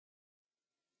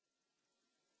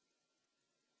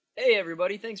Hey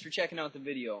everybody, thanks for checking out the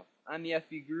video. I'm the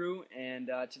FB Guru, and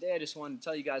today I just wanted to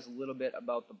tell you guys a little bit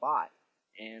about the bot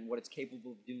and what it's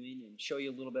capable of doing and show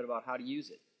you a little bit about how to use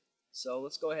it. So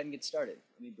let's go ahead and get started.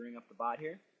 Let me bring up the bot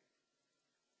here.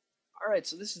 Alright,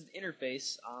 so this is the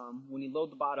interface. When you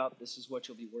load the bot up, this is what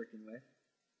you'll be working with.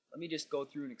 Let me just go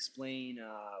through and explain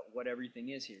what everything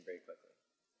is here very quickly.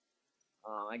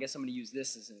 I guess I'm going to use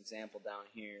this as an example down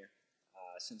here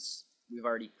since we've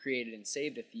already created and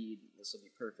saved a feed. This will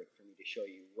be perfect for me to show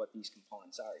you what these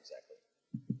components are exactly.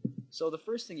 So the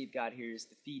first thing you've got here is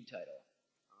the feed title.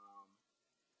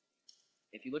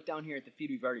 If you look down here at the feed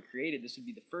we've already created, this would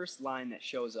be the first line that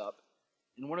shows up.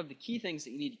 And one of the key things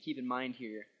that you need to keep in mind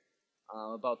here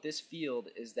about this field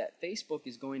is that Facebook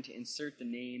is going to insert the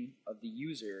name of the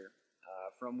user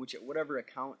from whatever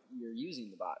account you're using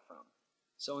the bot from.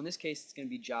 So in this case, it's going to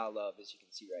be JaLove, as you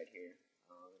can see right here.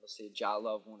 It'll say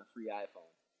JaLove won a free iPhone.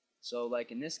 So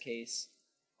like in this case,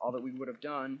 all that we would have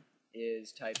done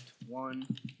is typed won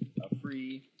a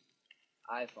free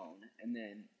iPhone and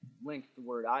then linked the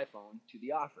word iPhone to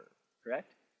the offer,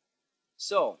 correct?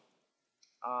 So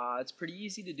it's pretty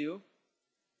easy to do.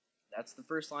 That's the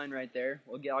first line right there.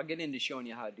 I'll get into showing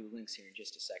you how to do links here in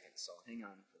just a second, so hang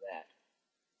on for that.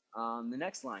 The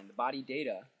next line, the body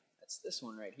data, that's this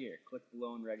one right here. Click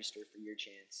below and register for your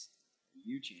chance.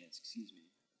 Excuse me.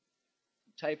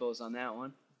 Typos on that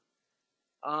one.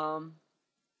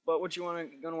 But what you're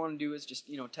gonna want to do is just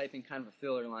type in kind of a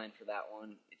filler line for that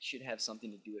one. It should have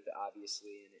something to do with it,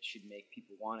 obviously, and it should make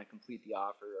people want to complete the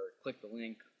offer or click the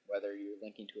link, whether you're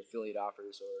linking to affiliate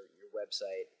offers or your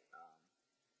website.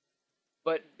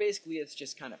 But basically, it's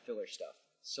just kind of filler stuff.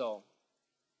 So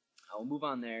I'll move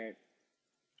on there.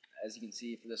 As you can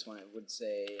see, for this one, it would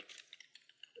say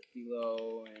click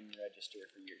below and register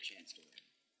for your chance to win.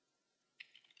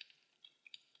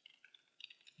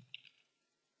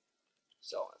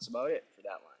 So that's about it for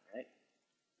that line, right?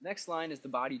 Next line is the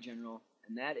body general,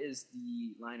 and that is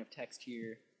the line of text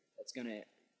here that's going to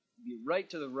be right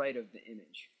to the right of the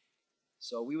image.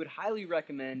 So we do highly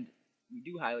recommend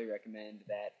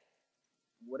that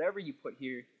whatever you put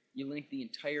here, you link the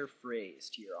entire phrase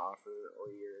to your offer or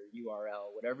your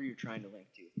URL, whatever you're trying to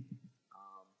link to.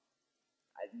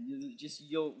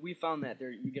 We found that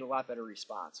you get a lot better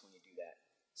response when you do that.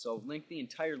 So link the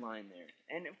entire line there.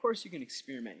 And of course you can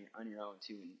experiment on your own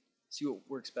too and see what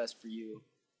works best for you.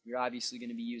 You're obviously going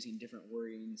to be using different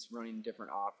wordings, running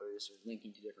different offers, or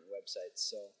linking to different websites.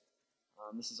 So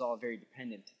this is all very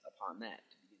dependent upon that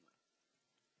to begin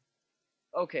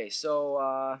with. Okay, so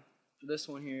for this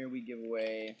one here, we give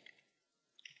away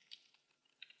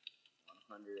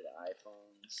 100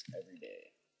 iPhones every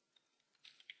day.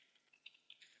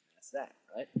 And that's that,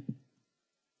 right?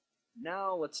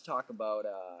 Now let's talk about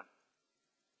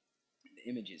the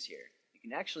images here. You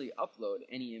can actually upload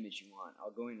any image you want.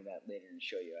 I'll go into that later and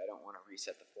show you. I don't want to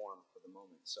reset the form for the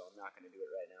moment, so I'm not going to do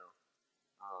it right now.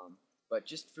 But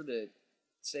just for the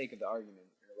sake of the argument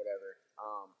or whatever,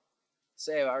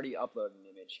 say I've already uploaded an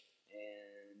image,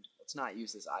 and let's not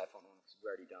use this iPhone one because we've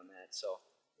already done that. So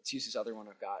let's use this other one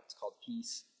I've got. It's called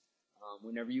Peace.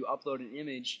 Whenever you upload an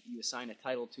image, you assign a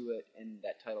title to it, and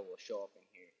that title will show up in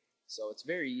here. So it's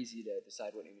very easy to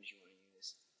decide what image you want to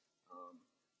use.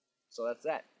 So that's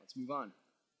that. Let's move on.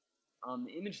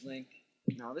 The image link.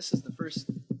 Now this is the first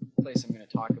place I'm going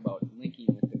to talk about linking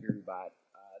with the GuruBot.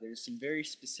 There's some very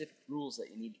specific rules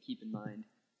that you need to keep in mind.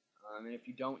 And if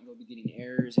you don't, you'll be getting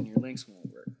errors and your links won't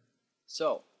work.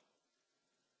 So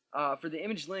for the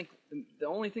image link, the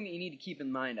only thing that you need to keep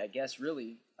in mind, I guess,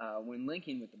 really, when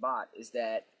linking with the bot is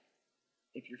that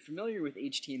if you're familiar with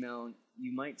HTML,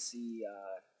 you might see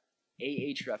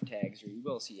ahref tags, or you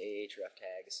will see ahref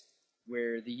tags,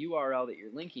 where the URL that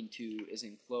you're linking to is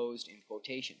enclosed in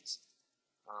quotations.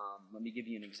 Let me give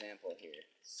you an example here.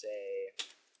 Say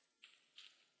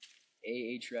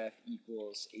ahref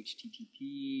equals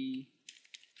http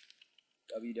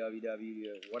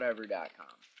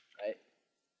www.whatever.com, right?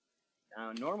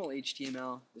 Now, normal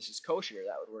HTML, this is kosher,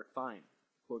 that would work fine.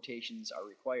 Quotations are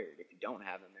required. If you don't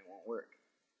have them, they won't work.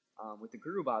 With the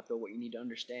GuruBot, though, what you need to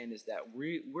understand is that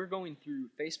we're going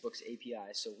through Facebook's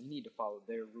API, so we need to follow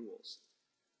their rules.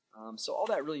 So all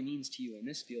that really means to you in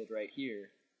this field right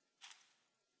here,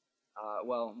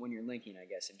 well, when you're linking, I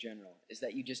guess, in general, is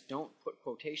that you just don't put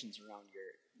quotations around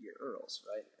your URLs,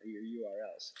 right? Or your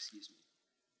URLs, excuse me.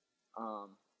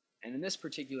 And in this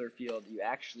particular field, you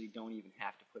actually don't even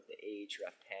have to put the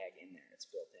ahref tag in there. It's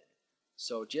built in.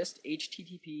 So just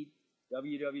http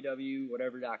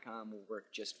www.whatever.com will work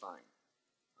just fine.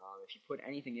 If you put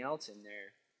anything else in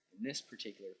there, in this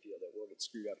particular field, it will get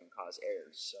screwed up and cause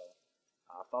errors. So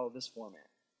follow this format.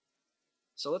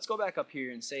 So let's go back up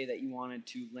here and say that you wanted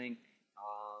to link,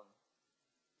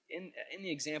 in the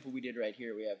example we did right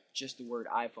here, we have just the word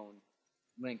iPhone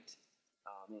linked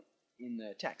in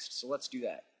the text. So let's do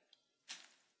that.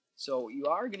 So you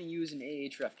are going to use an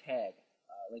ahref tag,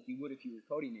 like you would if you were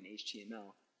coding in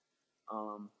HTML.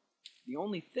 The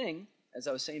only thing, as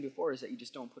I was saying before, is that you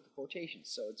just don't put the quotations.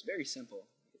 So it's very simple.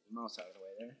 Get the mouse out of the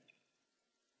way there.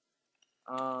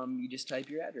 You just type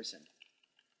your address in.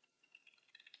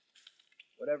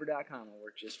 Whatever.com will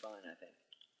work just fine, I think.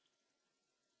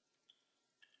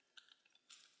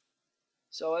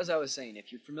 So as I was saying,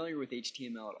 if you're familiar with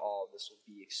HTML at all, this will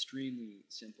be extremely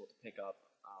simple to pick up.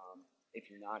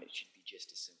 If you're not, it should be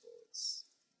just as simple. It's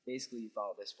basically you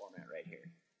follow this format right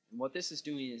here. And what this is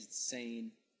doing is it's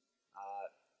saying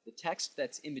the text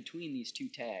that's in between these two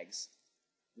tags,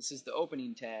 this is the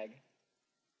opening tag,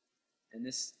 and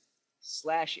this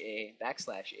 /a, \A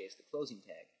is the closing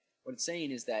tag. What it's saying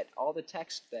is that all the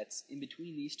text that's in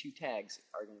between these two tags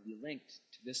are going to be linked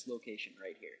to this location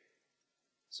right here.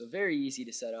 So very easy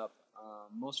to set up.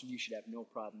 Most of you should have no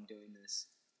problem doing this.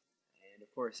 And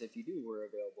of course, if you do, we're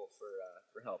available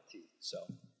for help too. So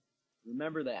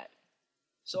remember that.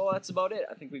 So that's about it.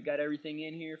 I think we've got everything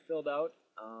in here filled out.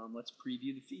 Let's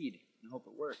preview the feed and hope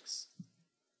it works.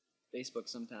 Facebook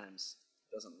sometimes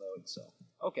doesn't load, so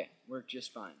okay, worked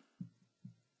just fine.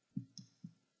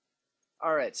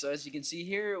 Alright, so as you can see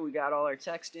here, we got all our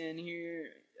text in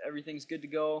here. Everything's good to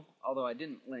go, although I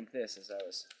didn't link this as I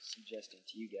was suggesting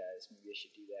to you guys. Maybe I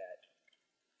should do that.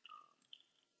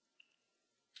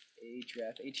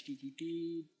 Ahref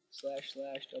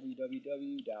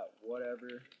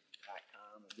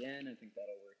http://www.whatever.com. Again, I think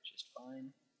that'll work just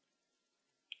fine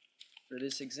for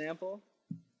this example.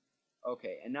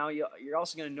 Okay, and now you're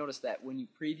also going to notice that when you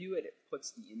preview it, it puts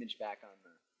the image back on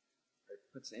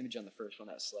puts the image on the first one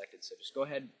that was selected. So just go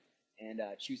ahead and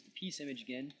choose the piece image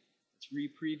again. Let's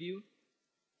re-preview.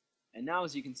 And now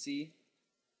as you can see,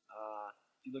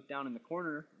 if you look down in the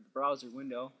corner of the browser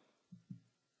window,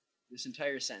 this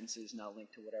entire sentence is now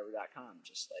linked to whatever.com,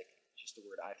 just the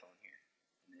word iPhone here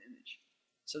in the image.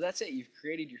 So that's it. You've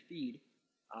created your feed.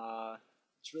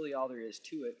 That's really all there is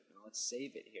to it. Now let's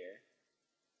save it here.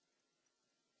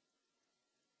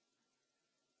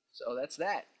 So that's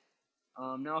that.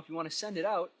 Now if you want to send it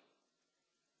out,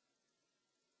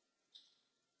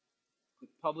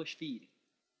 click Publish Feed.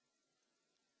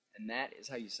 And that is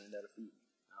how you send out a feed.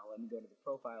 Now let me go to the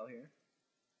profile here.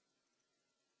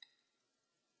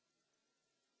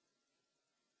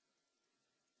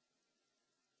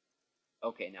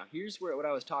 Okay, now here's what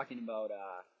I was talking about,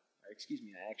 or excuse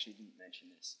me, I actually didn't mention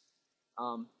this.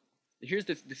 Here's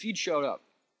the feed showed up.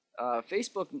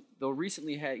 Facebook, though,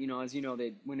 recently had, as you know,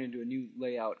 they went into a new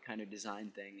layout kind of design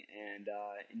thing, and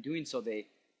in doing so, they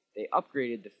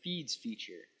upgraded the feeds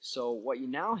feature. So what you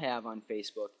now have on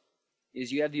Facebook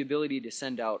is you have the ability to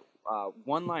send out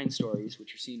one-line stories,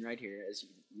 which you're seeing right here, as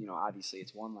you know, obviously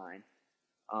it's one line,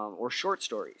 or short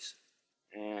stories.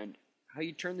 And how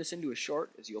you turn this into a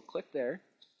short is you'll click there,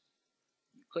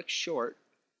 you click short,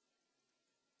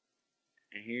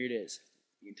 and here it is.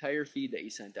 The entire feed that you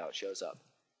sent out shows up.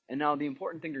 And now the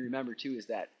important thing to remember too is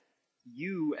that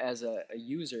you as a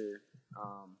user,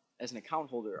 as an account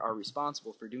holder, are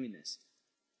responsible for doing this.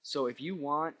 So if you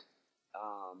want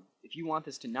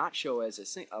this to not show as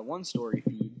a one-story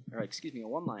feed, or excuse me, a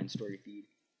one-line story feed,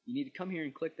 you need to come here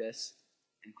and click this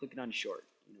and click it on short.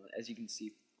 As you can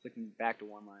see, clicking back to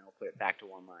one line will put it back to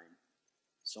one line,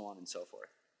 so on and so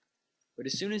forth. But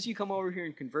as soon as you come over here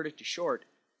and convert it to short,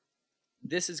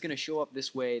 this is going to show up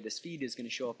this way. This feed is going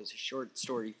to show up as a short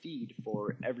story feed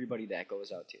for everybody that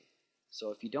goes out to. So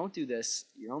if you don't do this,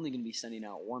 you're only going to be sending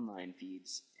out one-line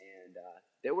feeds, and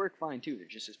they work fine too. They're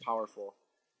just as powerful.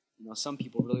 Some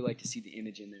people really like to see the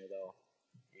image in there though,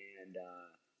 and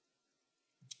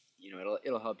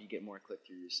it'll help you get more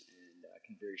click-throughs and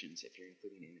conversions if you're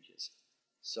including images.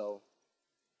 So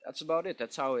that's about it.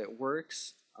 That's how it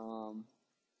works. One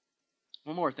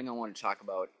more thing I want to talk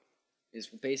about is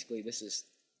basically this is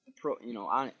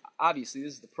obviously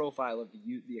this is the profile of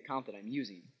the account that I'm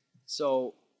using.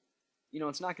 So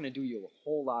it's not going to do you a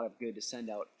whole lot of good to send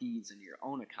out feeds in your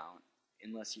own account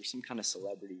unless you're some kind of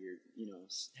celebrity or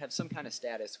have some kind of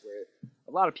status where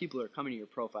a lot of people are coming to your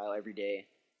profile every day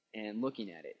and looking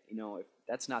at it. If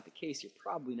that's not the case, you're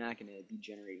probably not going to be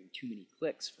generating too many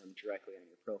clicks from directly on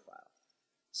your profile.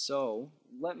 So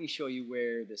let me show you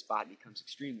where this bot becomes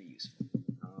extremely useful.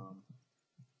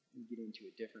 Let me get into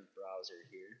a different browser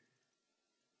here.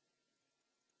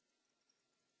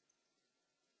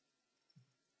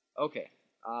 Okay,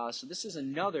 so this is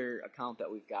another account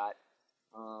that we've got.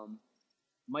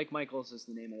 Mike Michaels is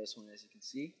the name of this one, as you can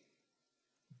see.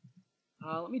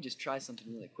 Let me just try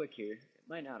something really quick here. It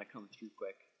might not have come through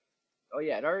quick. Oh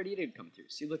yeah, it already did come through.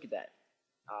 See, look at that.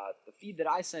 The feed that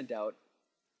I sent out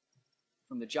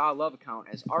from the Jaw Love account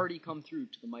has already come through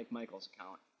to the Mike Michaels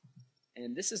account.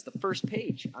 And this is the first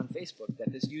page on Facebook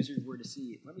that this user were to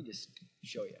see. Let me just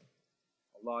show you.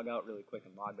 I'll log out really quick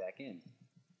and log back in.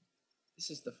 This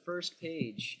is the first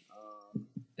page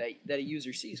that a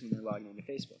user sees when they're logging into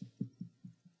Facebook.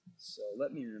 So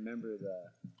let me remember the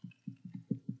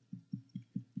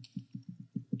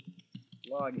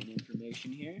login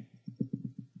information here.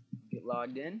 Get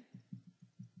logged in.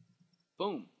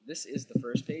 Boom. This is the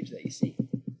first page that you see.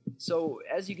 So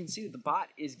as you can see, the bot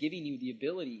is giving you the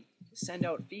ability to send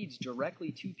out feeds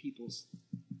directly to people's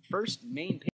first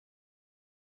main page.